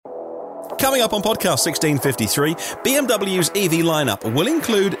Coming up on podcast 1653, BMW's EV lineup will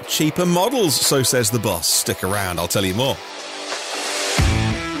include cheaper models, so says the boss. Stick around, I'll tell you more.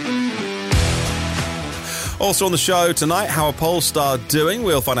 Also on the show tonight, how are Polestar doing?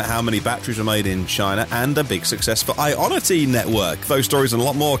 We'll find out how many batteries were made in China and a big success for Ionity Network. Those stories and a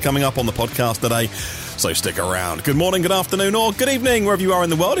lot more coming up on the podcast today, so stick around. Good morning, good afternoon, or good evening, wherever you are in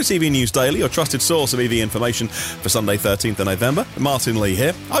the world. It's EV News Daily, your trusted source of EV information for Sunday, 13th of November. Martin Lee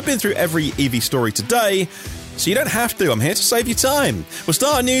here. I've been through every EV story today, so you don't have to. I'm here to save you time. We'll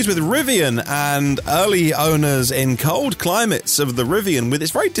start our news with Rivian and early owners in cold climates of the Rivian with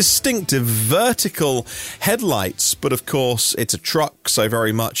its very distinctive vertical headlights. But of course, it's a truck, so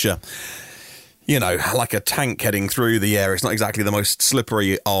very much like a tank heading through the air. It's not exactly the most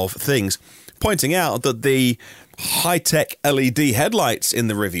slippery of things. Pointing out that the high-tech LED headlights in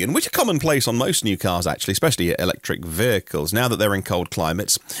the Rivian, which are commonplace on most new cars, actually, especially electric vehicles, now that they're in cold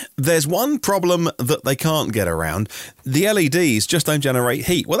climates, there's one problem that they can't get around. The LEDs just don't generate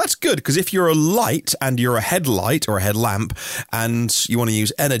heat. Well, that's good, because if you're a light and you're a headlight or a headlamp and you want to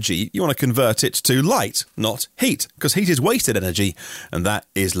use energy, you want to convert it to light, not heat, because heat is wasted energy, and that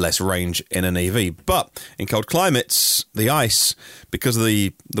is less range in an EV. But in cold climates, the ice, because of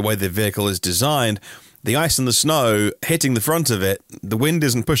the way the vehicle is designed, the ice and the snow hitting the front of it, the wind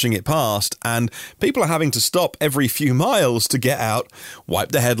isn't pushing it past, and people are having to stop every few miles to get out,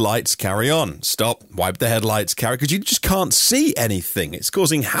 wipe the headlights, carry on, stop, wipe the headlights, carry, because you just can't see anything. It's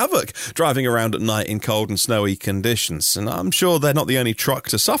causing havoc driving around at night in cold and snowy conditions, and I'm sure they're not the only truck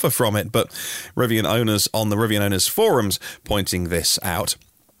to suffer from it, but Rivian owners on the Rivian owners forums pointing this out.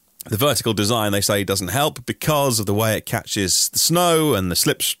 The vertical design, they say, doesn't help because of the way it catches the snow and the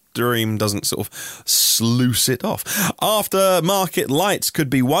slipstream doesn't sort of sluice it off. Aftermarket lights could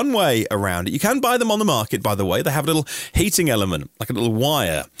be one way around it. You can buy them on the market, by the way. They have a little heating element, like a little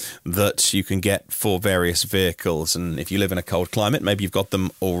wire that you can get for various vehicles. And if you live in a cold climate, maybe you've got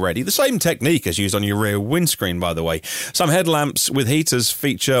them already. The same technique is used on your rear windscreen, by the way. Some headlamps with heaters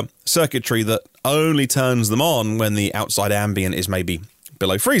feature circuitry that only turns them on when the outside ambient is maybe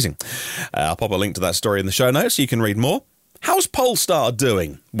below freezing. I'll pop a link to that story in the show notes so you can read more. How's Polestar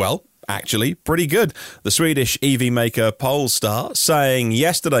doing? Well, actually, pretty good. The Swedish EV maker Polestar saying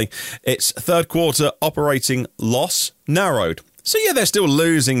yesterday its third quarter operating loss narrowed. So yeah, they're still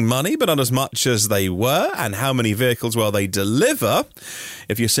losing money, but not as much as they were. And how many vehicles will they deliver?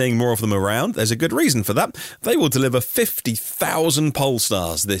 If you're seeing more of them around, there's a good reason for that. They will deliver 50,000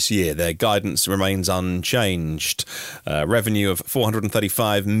 Polestars this year. Their guidance remains unchanged. Revenue of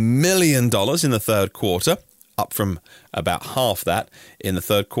 $435 million in the third quarter, up from about half that in the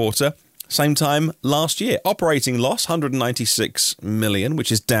third quarter. Same time last year. Operating loss, $196 million,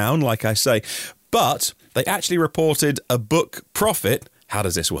 which is down, like I say. But they actually reported a book profit. How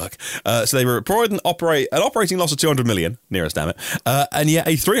does this work? So they reported an operating loss of $200 million, nearest damn it, and yet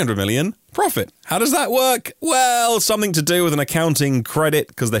a $300 million profit. How does that work? Well, something to do with an accounting credit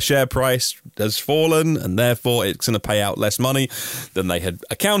because their share price has fallen and therefore it's going to pay out less money than they had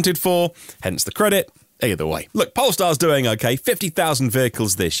accounted for, hence the credit. Either way. Look, Polestar's doing okay. 50,000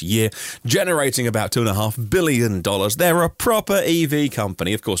 vehicles this year, generating about $2.5 billion. They're a proper EV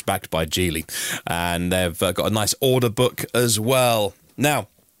company, of course, backed by Geely. And they've got a nice order book as well. Now,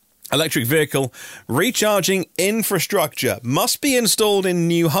 electric vehicle recharging infrastructure must be installed in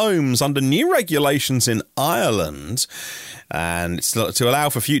new homes under new regulations in Ireland. And it's to allow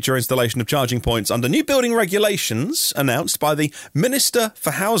for future installation of charging points under new building regulations announced by the Minister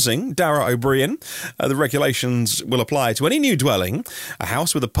for Housing, Darragh O'Brien. The regulations will apply to any new dwelling, a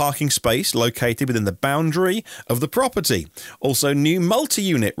house with a parking space located within the boundary of the property. Also, new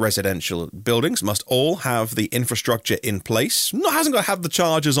multi-unit residential buildings must all have the infrastructure in place. Hasn't got to have the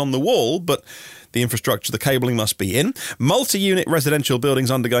chargers on the wall, but the infrastructure, the cabling must be in. Multi-unit residential buildings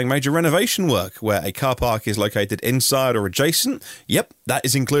undergoing major renovation work where a car park is located inside or adjacent. Yep, that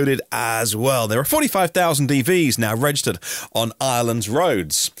is included as well. There are 45,000 EVs now registered on Ireland's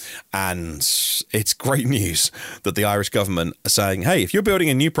roads. And it's great news that the Irish government are saying, hey, if you're building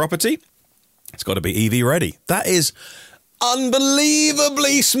a new property, it's got to be EV ready. That is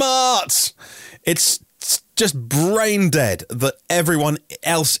unbelievably smart. It's just brain dead that everyone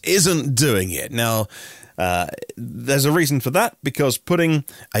else isn't doing it. Now, there's a reason for that, because putting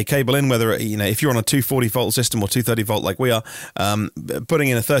a cable in, whether, if you're on a 240 volt system or 230 volt like we are, putting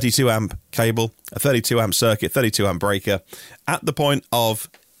in a 32 amp cable, a 32 amp circuit, 32 amp breaker at the point of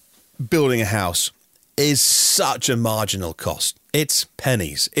building a house is such a marginal cost. It's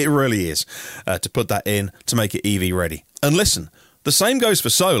pennies. It really is, to put that in to make it EV ready. And listen, the same goes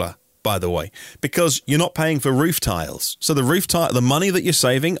for solar. by the way, because you're not paying for roof tiles. So the money that you're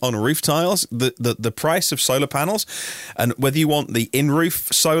saving on roof tiles, the price of solar panels, and whether you want the in-roof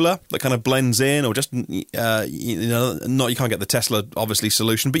solar that kind of blends in, or just you can't get the Tesla obviously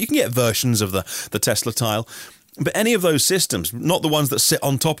solution, but you can get versions of the Tesla tile. But any of those systems, not the ones that sit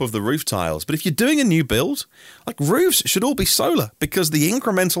on top of the roof tiles, but if you're doing a new build, like, roofs should all be solar, because the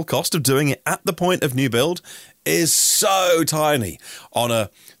incremental cost of doing it at the point of new build is so tiny on a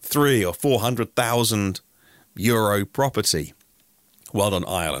 300,000 or 400,000 euro property. Well done,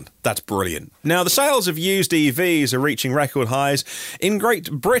 Ireland. That's brilliant. Now, the sales of used EVs are reaching record highs in Great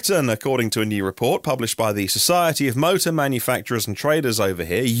Britain, according to a new report published by the Society of Motor Manufacturers and Traders over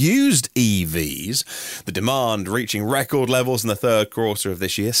here. Used EVs, the demand reaching record levels in the third quarter of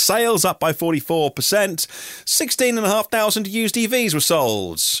this year. Sales up by 44%. 16,500 used EVs were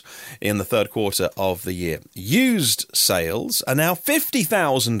sold in the third quarter of the year. Used sales are now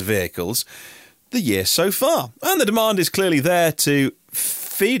 50,000 vehicles the year so far. And the demand is clearly there to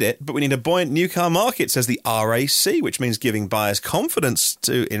feed it, but we need a buoyant new car market, says the RAC, which means giving buyers confidence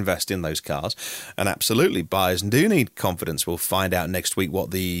to invest in those cars. And absolutely, buyers do need confidence. We'll find out next week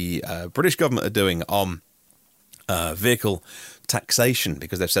what the British government are doing on vehicle taxation,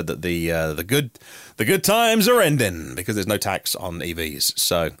 because they've said that the good times are ending because there's no tax on EVs.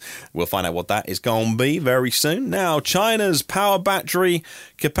 So we'll find out what that is going to be very soon. Now, China's power battery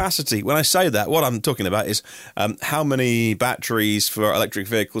capacity. When I say that, what I'm talking about is how many batteries for electric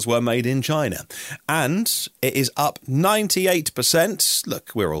vehicles were made in China. And it is up 98%.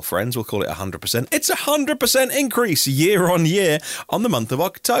 Look, we're all friends. We'll call it 100%. It's a 100% increase year on year on the month of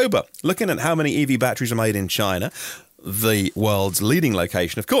October. Looking at how many EV batteries are made in China, the world's leading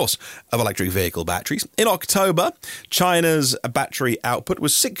location, of course, of electric vehicle batteries. In October, China's battery output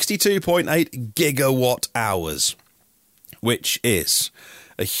was 62.8 gigawatt hours, which is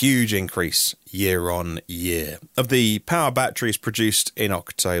a huge increase year on year. Of the power batteries produced in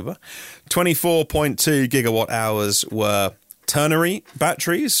October, 24.2 gigawatt hours were ternary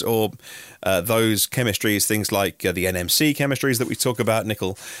batteries, or those chemistries, things like the NMC chemistries that we talk about,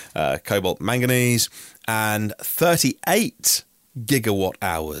 nickel, cobalt, manganese, and 38 gigawatt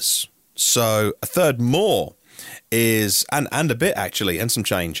hours. So a third more is, and a bit actually, and some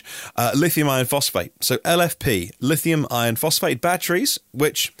change, lithium iron phosphate. So LFP, lithium iron phosphate batteries,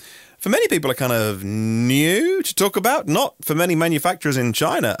 which for many people are kind of new to talk about, not for many manufacturers in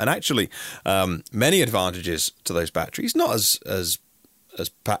China, and actually many advantages to those batteries, not as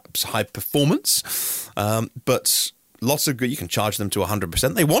perhaps high performance, but lots of good. You can charge them to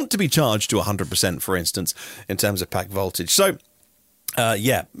 100%. They want to be charged to 100%, for instance, in terms of pack voltage. So,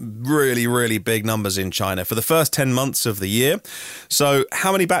 really, really big numbers in China for the first 10 months of the year. So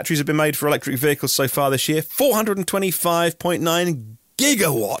how many batteries have been made for electric vehicles so far this year? 425.9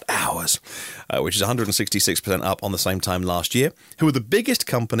 gigawatt hours, which is 166% up on the same time last year. Who are the biggest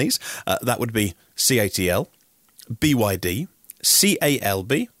companies? That would be CATL, BYD,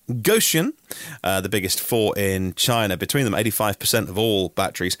 CALB, Gotion, the biggest four in China. Between them, 85% of all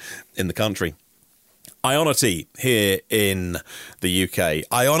batteries in the country. Ionity here in the UK.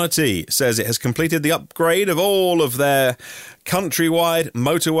 Ionity says it has completed the upgrade of all of their countrywide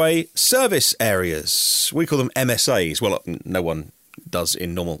motorway service areas. We call them MSAs. Well, no one does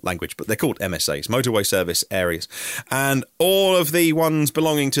in normal language, but they're called MSAs, motorway service areas. And all of the ones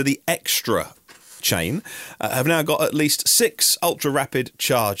belonging to the Extra chain have now got at least 6 ultra-rapid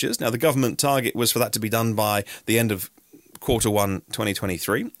chargers. Now, the government target was for that to be done by the end of Q1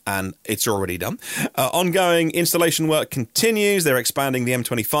 2023, and it's already done. Ongoing installation work continues. They're expanding the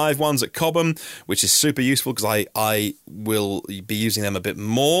M25 ones at Cobham, which is super useful because I will be using them a bit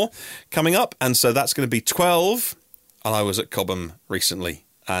more coming up, and so that's going to be 12. And I was at Cobham recently,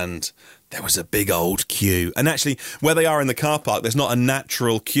 and there was a big old queue. And actually, where they are in the car park, there's not a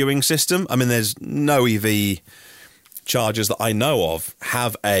natural queuing system. I mean, there's no EV chargers that I know of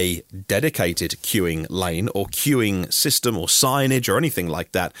have a dedicated queuing lane or queuing system or signage or anything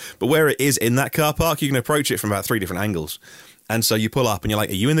like that. But where it is in that car park, you can approach it from about 3 different angles. And so you pull up and you're like,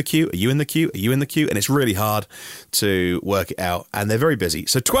 are you in the queue? Are you in the queue? Are you in the queue? And it's really hard to work it out. And they're very busy.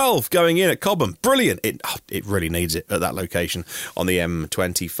 So 12 going in at Cobham. Brilliant. It really needs it at that location on the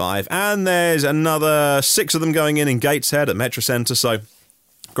M25. And there's another 6 of them going in Gateshead at Metro Centre. So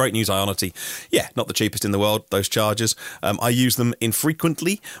great news, Ionity. Yeah, not the cheapest in the world, those chargers. I use them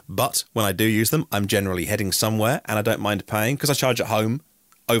infrequently, but when I do use them, I'm generally heading somewhere and I don't mind paying because I charge at home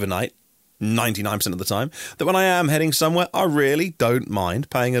overnight 99% of the time, that when I am heading somewhere, I really don't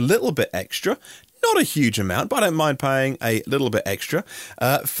mind paying a little bit extra. Not a huge amount, but I don't mind paying a little bit extra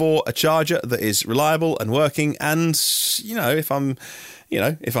for a charger that is reliable and working. And, if I'm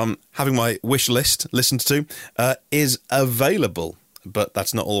having my wish list listened to, is available. But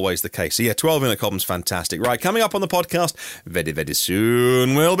that's not always the case. So, 12-minute column's fantastic. Right, coming up on the podcast, very, very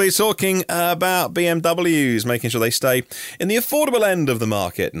soon, we'll be talking about BMWs, making sure they stay in the affordable end of the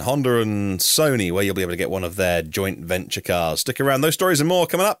market, and Honda and Sony, where you'll be able to get one of their joint venture cars. Stick around. Those stories and more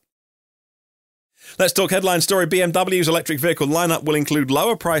coming up. Let's talk headline story. BMW's electric vehicle lineup will include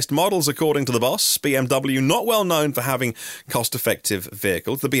lower-priced models, according to the boss. BMW not well known for having cost-effective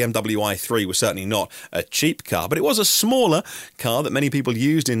vehicles. The BMW i3 was certainly not a cheap car, but it was a smaller car that many people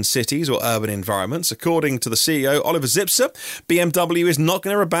used in cities or urban environments. According to the CEO, Oliver Zipser, BMW is not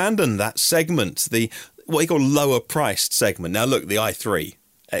going to abandon that segment, what he called lower-priced segment. Now, look, the i3...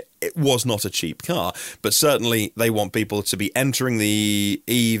 it was not a cheap car, but certainly they want people to be entering the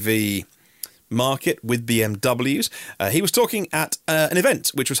EV market with BMWs. He was talking at an event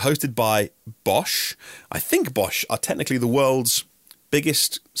which was hosted by Bosch. I think Bosch are technically the world's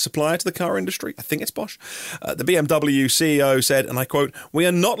biggest supplier to the car industry. I think it's Bosch. The BMW CEO said, and I quote, "We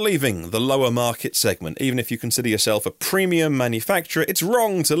are not leaving the lower market segment. Even if you consider yourself a premium manufacturer, it's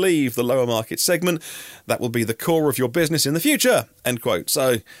wrong to leave the lower market segment. That will be the core of your business in the future," end quote.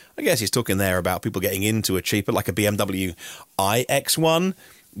 So I guess he's talking there about people getting into a cheaper, like a BMW iX1,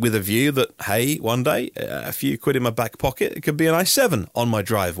 with a view that, hey, one day, a few quid in my back pocket, it could be an i7 on my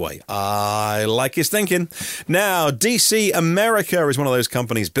driveway. I like his thinking. Now, DC America is one of those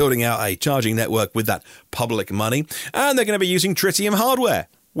companies building out a charging network with that public money, and they're going to be using tritium hardware,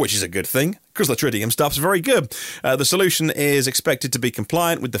 which is a good thing, because the tritium stuff's very good. The solution is expected to be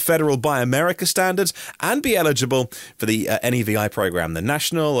compliant with the federal Buy America standards and be eligible for the NEVI program, the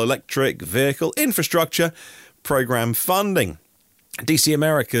National Electric Vehicle Infrastructure Program funding. DC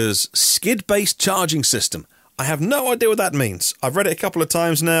America's skid-based charging system. I have no idea what that means. I've read it a couple of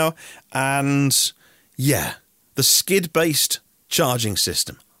times now, and the skid-based charging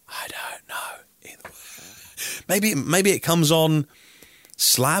system. I don't know either. Maybe it comes on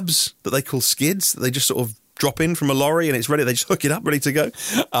slabs that they call skids, that they just sort of drop in from a lorry and it's ready. They just hook it up, ready to go.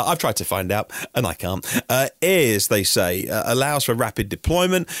 I've tried to find out, and I can't. They say, allows for rapid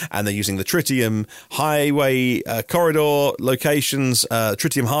deployment, and they're using the tritium highway corridor locations,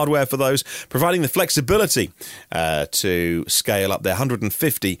 tritium hardware for those, providing the flexibility to scale up their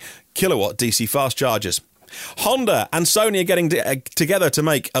 150 kilowatt DC fast chargers. Honda and Sony are getting together to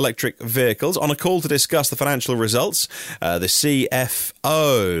make electric vehicles. On a call to discuss the financial results, the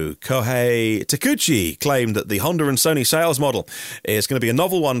CFO, Kohei Takuchi, claimed that the Honda and Sony sales model is going to be a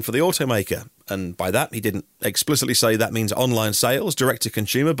novel one for the automaker. And by that, he didn't explicitly say that means online sales, direct to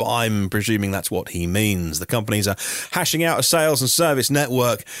consumer, but I'm presuming that's what he means. The companies are hashing out a sales and service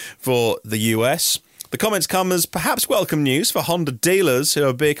network for the US. The comments come as perhaps welcome news for Honda dealers who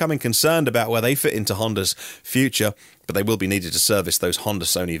are becoming concerned about where they fit into Honda's future, but they will be needed to service those Honda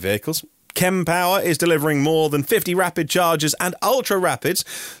Sony vehicles. Kempower is delivering more than 50 rapid chargers and ultra rapids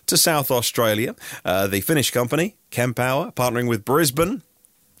to South Australia. The Finnish company, Kempower, partnering with Brisbane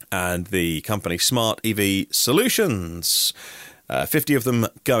and the company Smart EV Solutions. 50 of them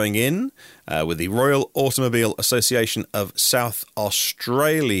going in with the Royal Automobile Association of South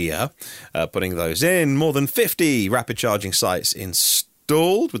Australia putting those in. More than 50 rapid charging sites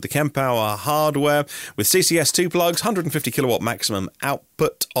installed with the Kempower hardware with CCS2 plugs, 150 kilowatt maximum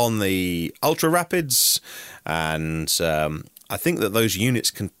output on the Ultra Rapids. And I think that those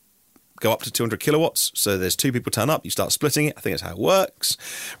units can go up to 200 kilowatts. So there's two people turn up, you start splitting it. I think that's how it works.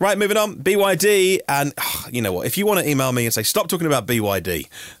 Right, moving on. BYD. And you know what? If you want to email me and say, stop talking about BYD,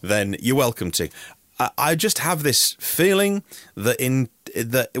 then you're welcome to. I just have this feeling that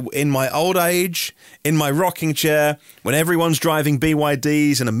in my old age, in my rocking chair, when everyone's driving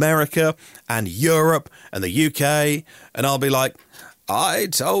BYDs in America and Europe and the UK, and I'll be like, I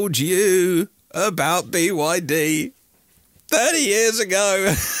told you about BYD 30 years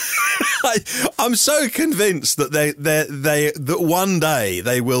ago. I'm so convinced that that one day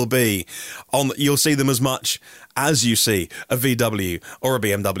they will be on. You'll see them as much as you see a VW or a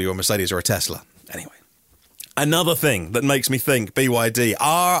BMW or a Mercedes or a Tesla. Anyway, another thing that makes me think BYD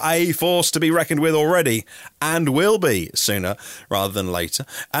are a force to be reckoned with already and will be sooner rather than later,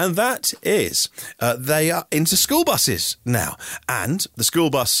 and that is they are into school buses now, and the school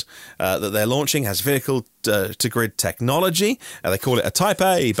bus that they're launching has vehicle-to-grid technology. They call it a Type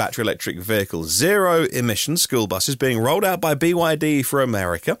A battery electric vehicle, zero-emission school buses being rolled out by BYD for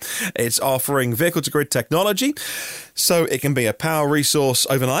America. It's offering vehicle-to-grid technology, so it can be a power resource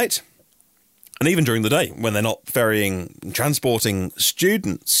overnight, And even during the day, when they're not ferrying and transporting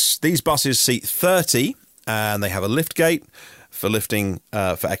students, these buses seat 30 and they have a lift gate for lifting,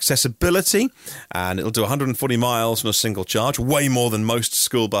 for accessibility, and it'll do 140 miles on a single charge, way more than most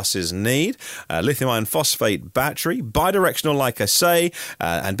school buses need. Lithium iron phosphate battery, bidirectional, like I say,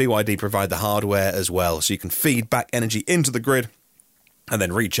 and BYD provide the hardware as well, so you can feed back energy into the grid and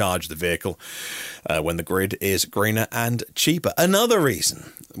then recharge the vehicle when the grid is greener and cheaper. Another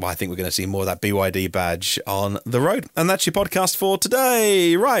reason why I think we're going to see more of that BYD badge on the road. And that's your podcast for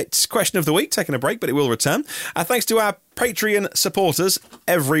today. Right, question of the week, taking a break, but it will return. Thanks to our Patreon supporters,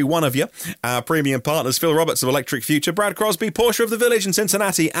 every one of you. Our premium partners, Phil Roberts of Electric Future, Brad Crosby, Porsche of the Village in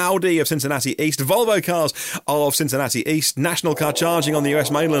Cincinnati, Audi of Cincinnati East, Volvo Cars of Cincinnati East, National Car Charging on the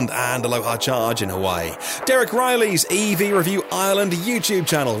US mainland, and Aloha Charge in Hawaii. Derek Riley's EV Review Ireland YouTube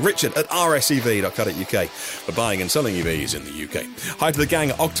channel, Richard at rsev.co.uk for buying and selling EVs in the UK. Hi to the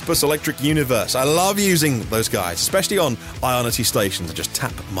gang at Octopus Electric Universe. I love using those guys, especially on Ionity stations. I just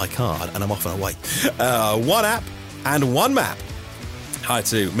tap my card and I'm off and away. One app and one map. Hi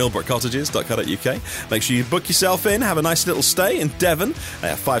to millbrookcottages.co.uk. Make sure you book yourself in, have a nice little stay in Devon. They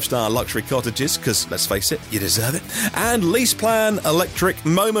have 5-star luxury cottages, because, let's face it, you deserve it. And LeasePlan Electric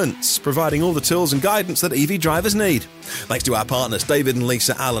Moments, providing all the tools and guidance that EV drivers need. Thanks to our partners, David and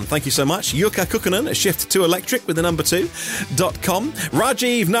Lisa Allen. Thank you so much. Yuka Kukkonen at Shift2Electric with the number 2.com.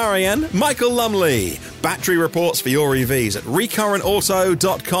 Rajiv Narayan, Michael Lumley. Battery reports for your EVs at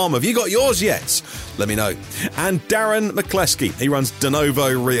recurrentauto.com. Have you got yours yet? Let me know. And Darren McCleskey. He runs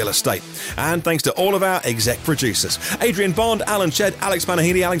DeNovo Real Estate. And thanks to all of our exec producers, Adrian Bond, Alan Shedd, Alex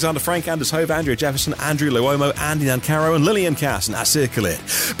Panahidi, Alexander Frank, Anders Hove, Andrea Jefferson, Andrew Luomo, Andy Nancaro, and Lillian Cass, and Asir Khalid.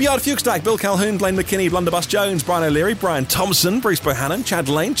 Bjard Fuchstak, Bill Calhoun, Blaine McKinney, Blunderbuss Jones, Brian O'Leary, Brian Thompson, Bruce Bohannon, Chad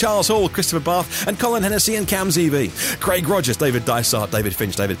Lane, Charles Hall, Christopher Bath, and Colin Hennessy and Cam ZV. Craig Rogers, David Dysart, David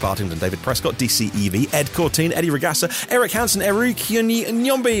Finch, David Partington, David Prescott, DCEV, Ed Corteen, Eddie Regassa, Eric Hansen, Eru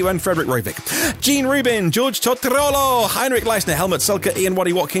Nyombi, and Frederick Rovick. Gene Rubin, George Totrolo, Heinrich Leisner, Helmut Selke, Ian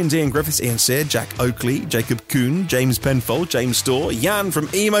Waddy Watkins, Ian Griffiths, Ian Sear, Jack Oakley, Jacob Kuhn, James Penfold, James Storr, Jan from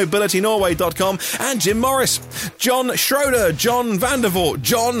eMobilityNorway.com, and Jim Morris, John Schroeder, John Vandervoort,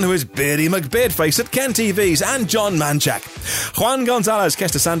 John, who is Beardy McBeardface at Kent TVs, and John Manchak, Juan Gonzalez,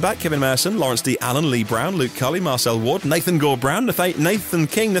 Kester Sandback, Kevin Merson, Lawrence D. Allen, Lee Brown, Luke Cully, Marcel Ward, Nathan Gore Brown, Nathan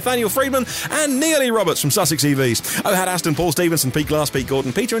King, Nathaniel Friedman, and Nearly Roberts from Sussex EVs. Ohad Aston, Paul Stevenson, Pete Glass, Pete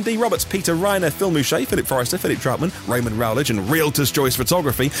Gordon, Peter and D. Roberts, Peter Reiner, Phil Mouchet, Philip Forrester, Philip Troutman, Raymond Rowledge, and Realtor's Choice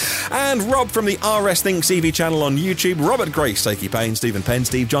Photography, and Rob from the RS Thinks EV channel on YouTube, Robert Grace, Sakey Payne, Stephen Penn,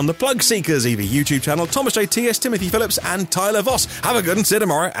 Steve John, the Plug Seekers EV YouTube channel, Thomas J. T.S., Timothy Phillips, and Tyler Voss. Have a good one, see you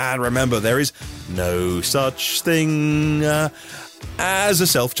tomorrow, and remember, there is no such thing as a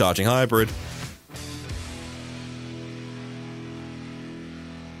self-charging hybrid.